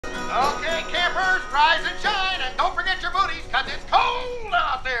rise and shine, and don't forget your booties, cause it's cold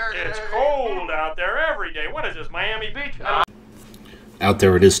out there today. It's cold out there every day. What is this, Miami Beach? Out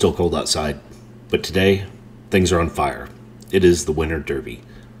there it is still cold outside, but today things are on fire. It is the Winter Derby.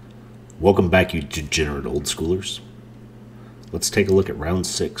 Welcome back, you degenerate old schoolers. Let's take a look at round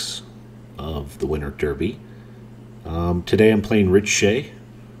 6 of the Winter Derby. Today I'm playing Rich Shea.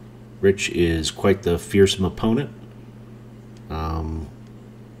 Rich is quite the fearsome opponent.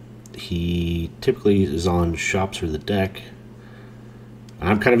 He typically is on shops or the deck.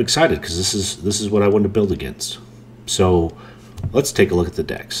 I'm kind of excited because this is what I want to build against. So let's take a look at the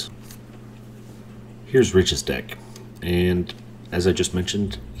decks. Here's Rich's deck, and as I just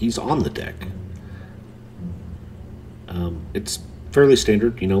mentioned, he's on the deck. It's fairly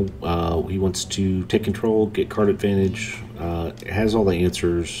standard, you know. He wants to take control, get card advantage. It has all the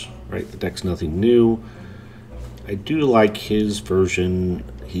answers, right? The deck's nothing new. I do like his version.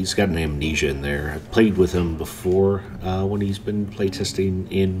 He's got an Amnesia in there. I've played with him before when he's been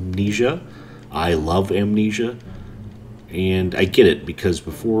playtesting Amnesia. I love Amnesia, and I get it because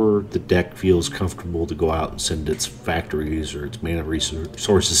before the deck feels comfortable to go out and send its factories or its mana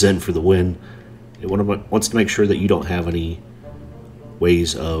resources in for the win, it wants to make sure that you don't have any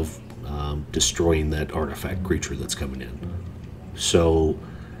ways of destroying that artifact creature that's coming in. So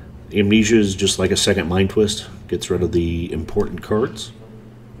Amnesia is just like a second Mind Twist. Gets rid of the important cards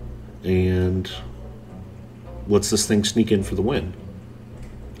and lets this thing sneak in for the win.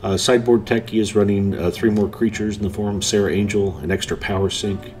 Sideboard tech, he is running 3 more creatures in the form of Sarah Angel, an extra power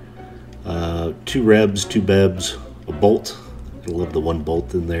sink, 2 Rebs, 2 Bebs, a Bolt, I love the 1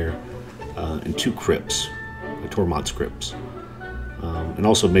 Bolt in there, and 2 Crypts, Tormod's Crypts. And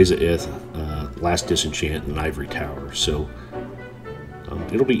also Mesa Ith, Last Disenchant, and Ivory Tower. So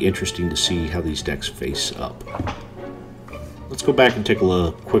it'll be interesting to see how these decks face up. Let's go back and take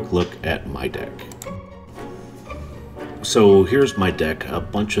a quick look at my deck. So here's my deck, a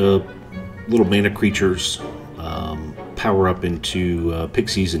bunch of little mana creatures, power up into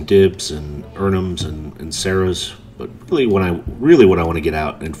Pixies and Dibs and Erhnams and Sarahs. But really what I want to get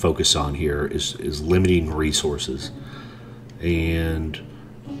out and focus on here is limiting resources. And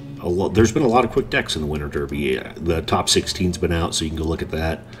there's been a lot of quick decks in the Winter Derby. The top 16's been out, so you can go look at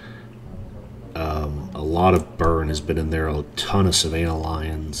that. A lot of Burn has been in there, a ton of Savannah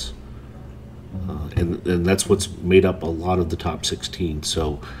Lions. And that's what's made up a lot of the top 16.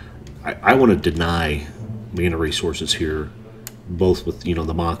 So I want to deny mana resources here, both with, you know,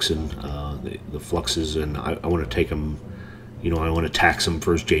 the Moxen, the Fluxes, and I want to take them, you know, I want to tax them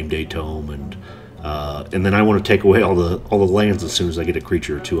for his Jame Day Tome, and then I want to take away all the lands as soon as I get a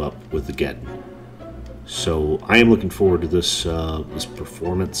creature or 2 up with the Geddon. So I am looking forward to this this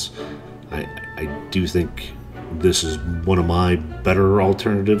performance. I do think this is one of my better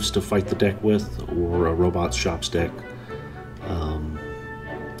alternatives to fight the deck with, or a Robots Shops deck.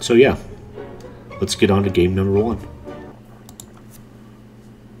 So yeah, let's get on to game number 1.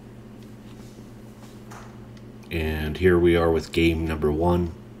 And here we are with game number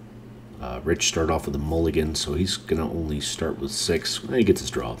 1. Rich started off with a mulligan, so he's going to only start with 6. He gets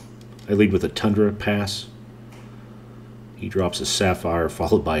his draw. I lead with a Tundra pass. He drops a Sapphire,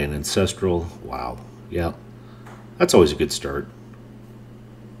 followed by an Ancestral. Wow. Yeah. That's always a good start.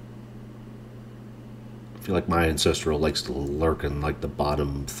 I feel like my Ancestral likes to lurk in like the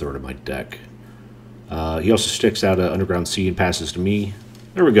bottom third of my deck. He also sticks out an Underground Sea and passes to me.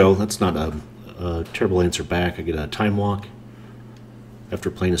 There we go. That's not a terrible answer back. I get a Time Walk after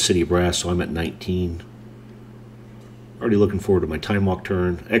playing a City of Brass, so I'm at 19. Already looking forward to my Time Walk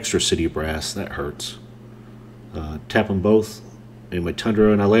turn. Extra City of Brass, that hurts. Tap them both, and my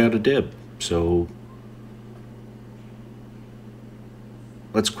Tundra, and I lay out a Dib. So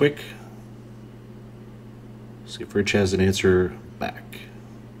let's quick see if Rich has an answer back.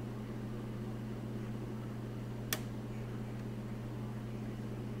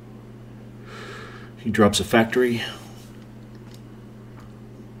 He drops a Factory.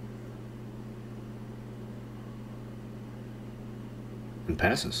 And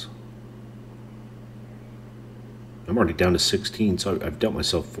passes. I'm already down to 16, so I've dealt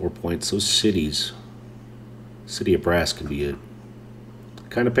myself 4 points. Those cities, City of Brass, can be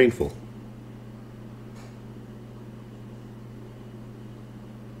kind of painful.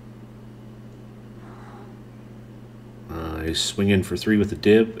 I swing in for 3 with a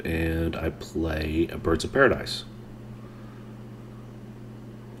Dib, and I play a Birds of Paradise.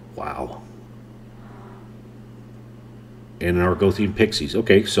 Wow. And an Argothian Pixies.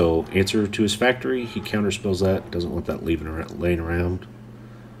 Okay, so answer to his Factory. He counterspells that. Doesn't want that laying around.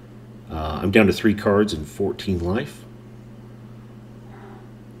 I'm down to 3 cards and 14 life.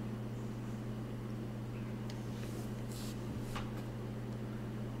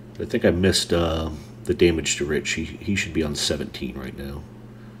 I think I missed the damage to Rich. He should be on 17 right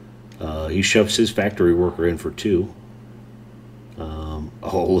now. He shoves his factory worker in for 2.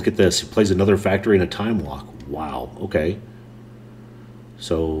 Oh, look at this. He plays another factory and a time walk. Wow, okay.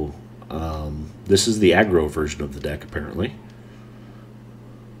 So, this is the aggro version of the deck, apparently.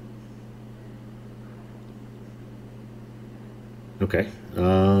 Okay.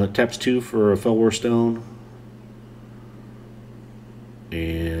 Taps 2 for a Fellwar Stone.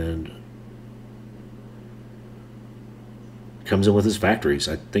 And comes in with his factories.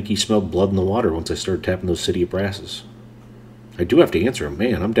 I think he smelled blood in the water once I started tapping those City of Brasses. I do have to answer him.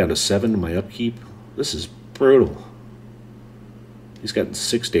 Man, I'm down to 7 in my upkeep. This is brutal. He's gotten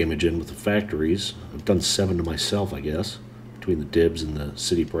 6 damage in with the factories. I've done 7 to myself, I guess, between the dibs and the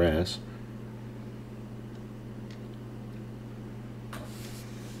City Brass.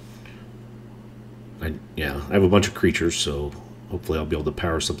 I have a bunch of creatures, so hopefully I'll be able to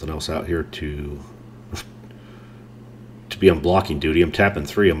power something else out here to be on blocking duty. I'm tapping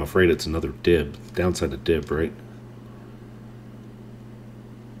 3. I'm afraid it's another dib. Downside of dib, right?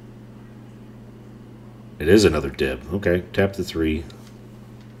 It is another dib. Okay, tap the 3.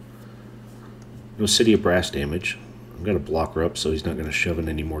 No City of Brass damage. I'm going to blocker up so he's not going to shove in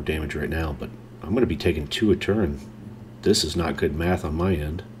any more damage right now, but I'm going to be taking 2 a turn. This is not good math on my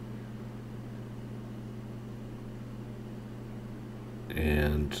end.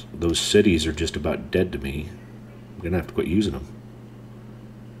 And those cities are just about dead to me. I'm going to have to quit using them.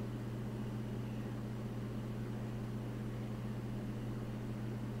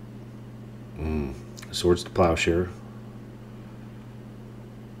 Swords to Plowshare.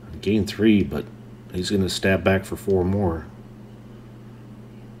 Gain 3, but he's going to stab back for 4 more.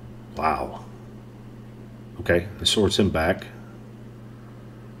 Wow. Okay, I swords him back.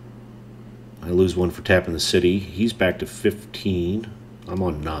 I lose 1 for tapping the city. He's back to 15. I'm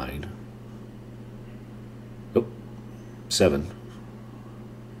on 9. Oh, 7.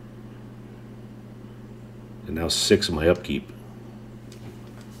 And now 6 in my upkeep.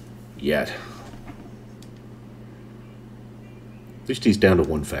 Yet. At least he's down to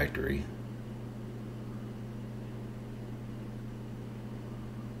 1 factory.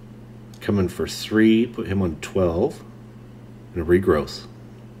 Coming for 3, put him on 12. And a regrowth.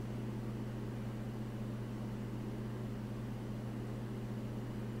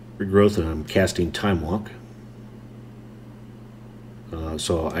 Regrowth, and I'm casting Time Walk.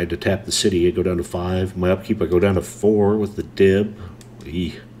 So I had to tap the city. I go down to 5. My upkeep, I go down to 4 with the dib.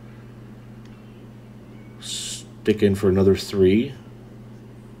 Eee. Stick in for another 3.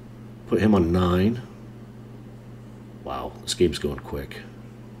 Put him on 9. Wow, this game's going quick.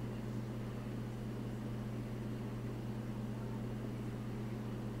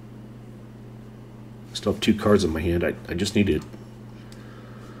 Still have 2 cards in my hand. I just need to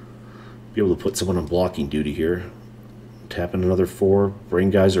be able to put someone on blocking duty here. Tapping another 4.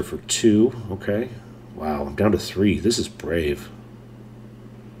 Brain Geyser for 2. Okay. Wow, I'm down to 3. This is brave.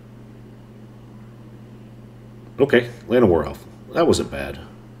 Okay, Land of War Elf. That wasn't bad.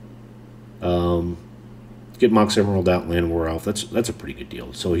 Get Mox Emerald out, Land of War Elf. That's a pretty good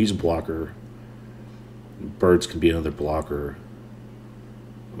deal. So he's a blocker. Birds can be another blocker.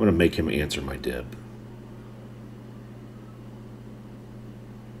 I'm going to make him answer my dib.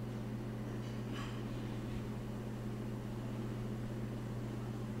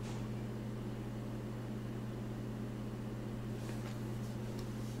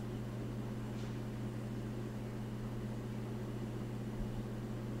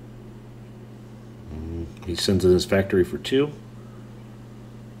 He sends in his factory for 2.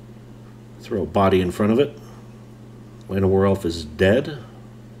 Throw a body in front of it. Land of War Elf is dead.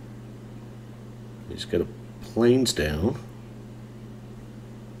 He's got a plains down.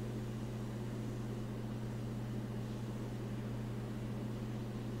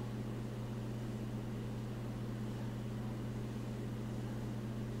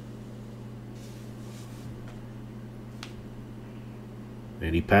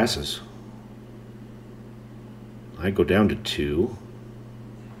 And he passes. I go down to 2.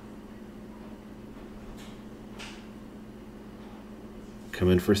 Come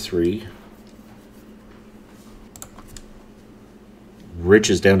in for 3.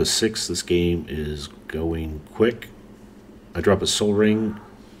 Rich is down to 6. This game is going quick. I drop a Soul Ring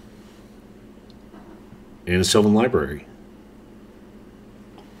and a Sylvan Library.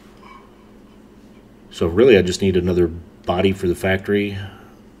 So really I just need another body for the factory.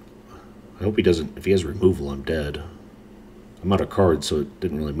 I hope he doesn't. If he has removal, I'm dead. I'm out of cards, so it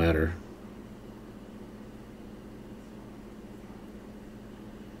didn't really matter.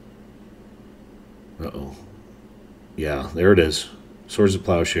 Uh-oh. Yeah, there it is. Swords of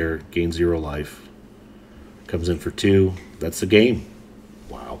Plowshare, gain 0 life. Comes in for 2. That's the game.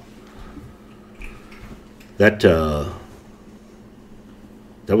 Wow. That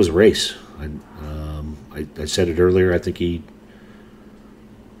was a race. I said it earlier. I think he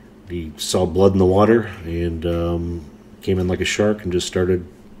saw blood in the water and came in like a shark and just started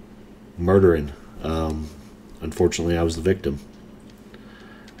murdering. Unfortunately, I was the victim.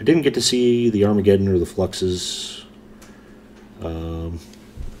 I didn't get to see the Armageddon or the Fluxes,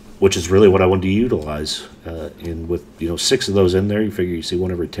 which is really what I wanted to utilize. And with 6 of those in there, you figure you see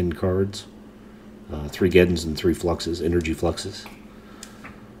 1 every 10 cards. 3 Geddons and 3 Fluxes, energy Fluxes. I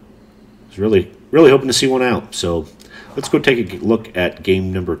was really hoping to see 1 out. So let's go take a look at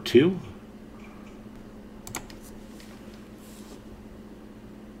game number 2.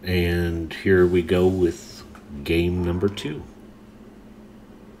 And here we go with game number 2.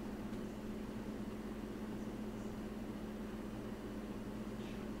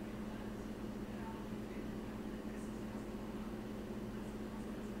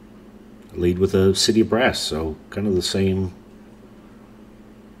 Lead with a City of Brass, so kind of the same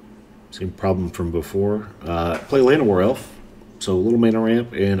problem from before. I play Land of War Elf, so a little mana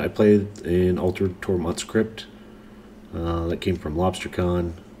ramp, and I played an Altered Tormod's Crypt. That came from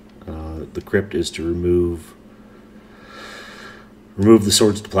LobsterCon. The Crypt is to remove the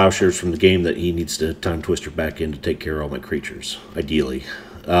Swords to Plowshares from the game that he needs to Time Twister back in to take care of all my creatures, ideally.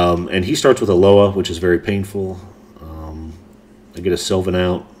 And he starts with a Loa, which is very painful. I get a Sylvan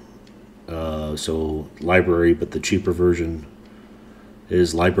out. So library, but the cheaper version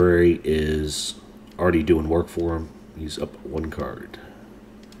is library is already doing work for him. He's up 1 card.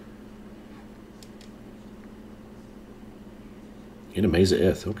 In a Maze of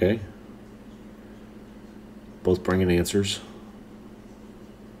Ith, okay. Both bringing answers.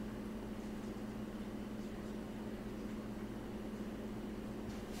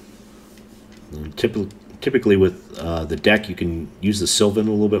 Typically with the deck, you can use the Sylvan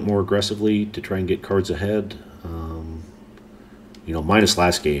a little bit more aggressively to try and get cards ahead. Minus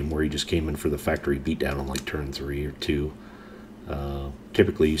last game where he just came in for the factory beatdown on like turn 3 or 2.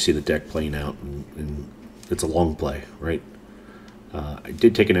 Typically you see the deck playing out and it's a long play, right? I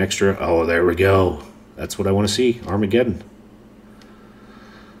did take an extra. Oh, there we go. That's what I want to see. Armageddon.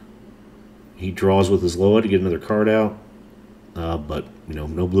 He draws with his Loa to get another card out. But,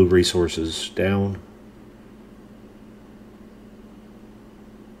 no blue resources down.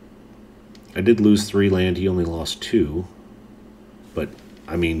 I did lose 3 land. He only lost 2. But,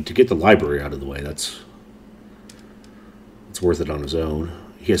 I mean, to get the library out of the way, it's worth it on his own.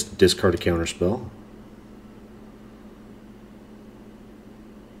 He has to discard a counterspell.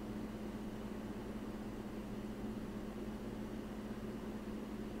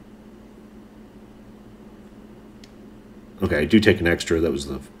 Okay, I do take an extra. That was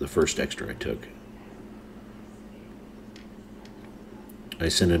the first extra I took. I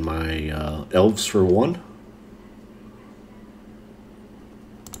sent in my elves for 1.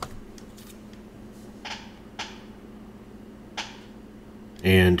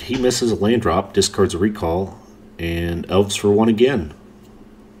 And he misses a land drop, discards a recall, and elves for 1 again.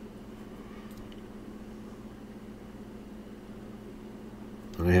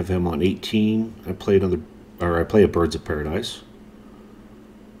 I have him on 18. I play a Birds of Paradise.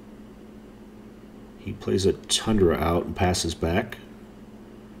 He plays a Tundra out and passes back.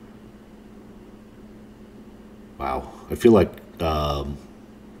 Wow, I feel like I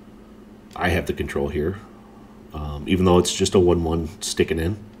have the control here, even though it's just a 1/1 sticking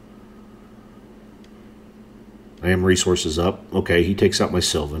in. I am resources up. Okay, he takes out my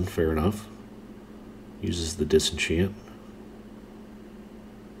Sylvan, fair enough. Uses the disenchant.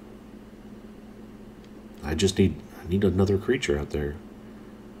 I need another creature out there.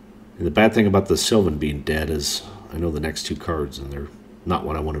 And the bad thing about the Sylvan being dead is I know the next 2 cards and they're not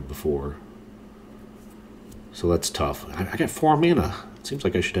what I wanted before. So that's tough. I got 4 mana. It seems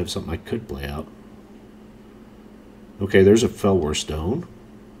like I should have something I could play out. Okay, there's a Felwar Stone.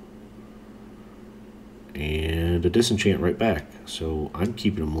 And a disenchant right back. So I'm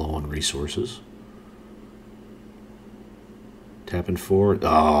keeping him low on resources. Tapping 4.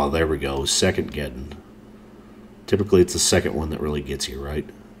 Oh, there we go. Second Geddon. Typically it's the second one that really gets you, right?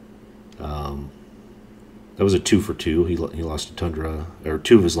 That was a 2 for 2. He lost a Tundra, or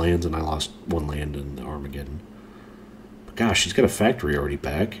 2 of his lands, and I lost 1 land in the Armageddon. But gosh, he's got a factory already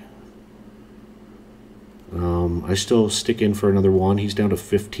back. I still stick in for another 1. He's down to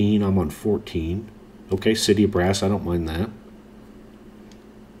 15. I'm on 14. Okay, City of Brass. I don't mind that.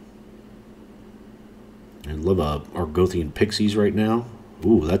 And love Argothian Pixies right now.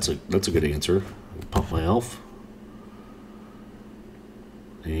 Ooh, that's a good answer. Pump my elf.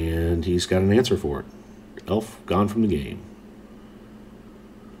 And he's got an answer for it. Elf gone from the game.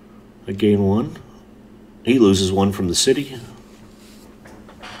 I gain 1. He loses 1 from the city.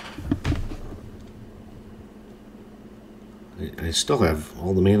 I still have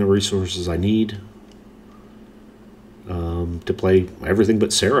all the mana resources I need to play everything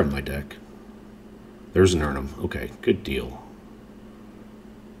but Sarah in my deck. There's an Erhnam. Okay, good deal.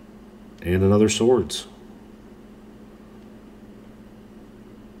 And another Swords.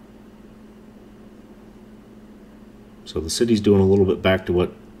 So the city's doing a little bit back to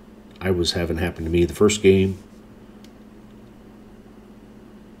what I was having happen to me the first game.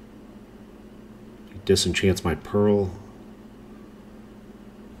 He disenchants my Pearl.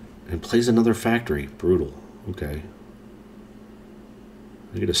 And plays another factory. Brutal. Okay.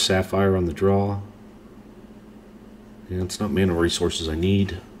 I get a Sapphire on the draw. And it's not mana resources I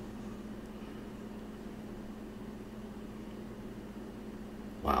need.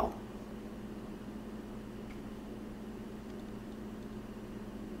 Wow.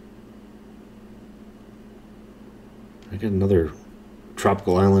 I got another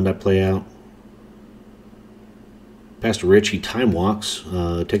tropical island I play out. Past Rich, he time walks,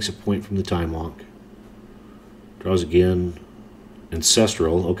 takes a point from the time walk. Draws again.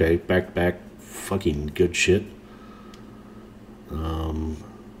 Ancestral, okay, back to back, fucking good shit.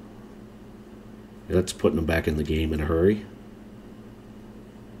 That's putting him back in the game in a hurry.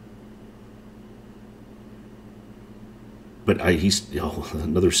 But he's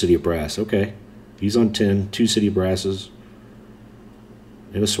another City of Brass, okay. He's on 10, 2 City of Brasses,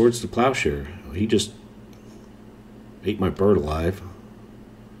 and a Swords to Plowshare. He just ate my bird alive.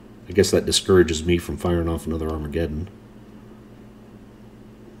 I guess that discourages me from firing off another Armageddon.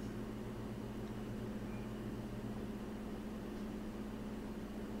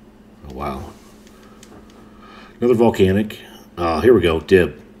 Oh, wow. Another Volcanic. Here we go.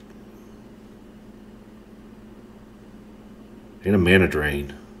 Dib. And a Mana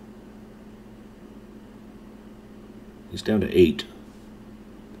Drain. He's down to 8.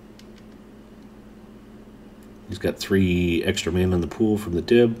 He's got 3 extra mana in the pool from the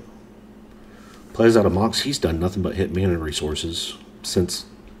Dib. Plays out a Mox. He's done nothing but hit mana resources since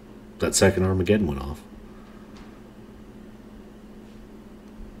that second Armageddon went off.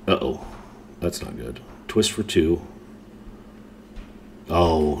 Uh-oh. That's not good. Twist for 2.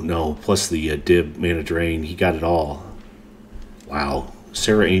 Oh, no. Plus the Dib Mana Drain. He got it all. Wow.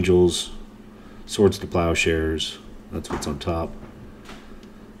 Sarah Angels. Swords to Plowshares. That's what's on top.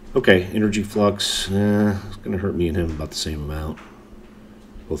 Okay. Energy Flux. It's going to hurt me and him about the same amount.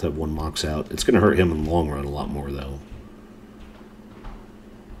 Both have 1 Mox out. It's going to hurt him in the long run a lot more, though.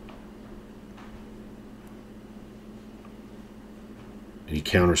 And he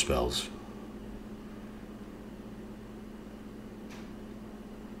counterspells.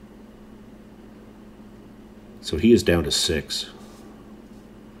 So he is down to 6.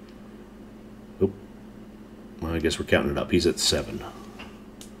 Oh, well, I guess we're counting it up. He's at 7.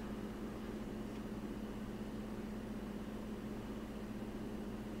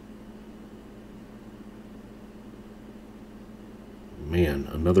 Man,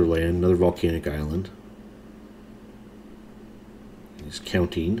 another land, another volcanic island. He's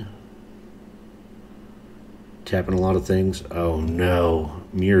counting. Tapping a lot of things. Oh no.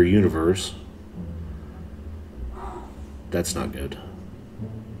 Mirror Universe. That's not good.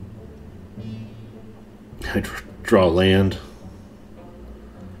 I draw land.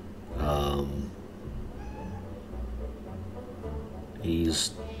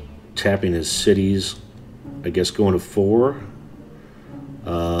 He's tapping his cities. I guess going to 4.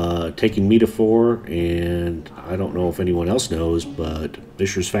 Taking me to 4, and I don't know if anyone else knows, but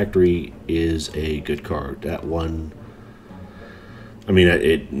Fisher's Factory is a good card. That one, I mean,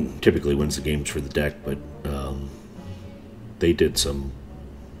 it typically wins the games for the deck, but they did some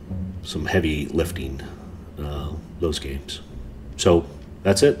heavy lifting those games. So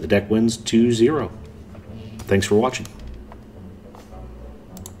that's it. The deck wins 2-0. Thanks for watching.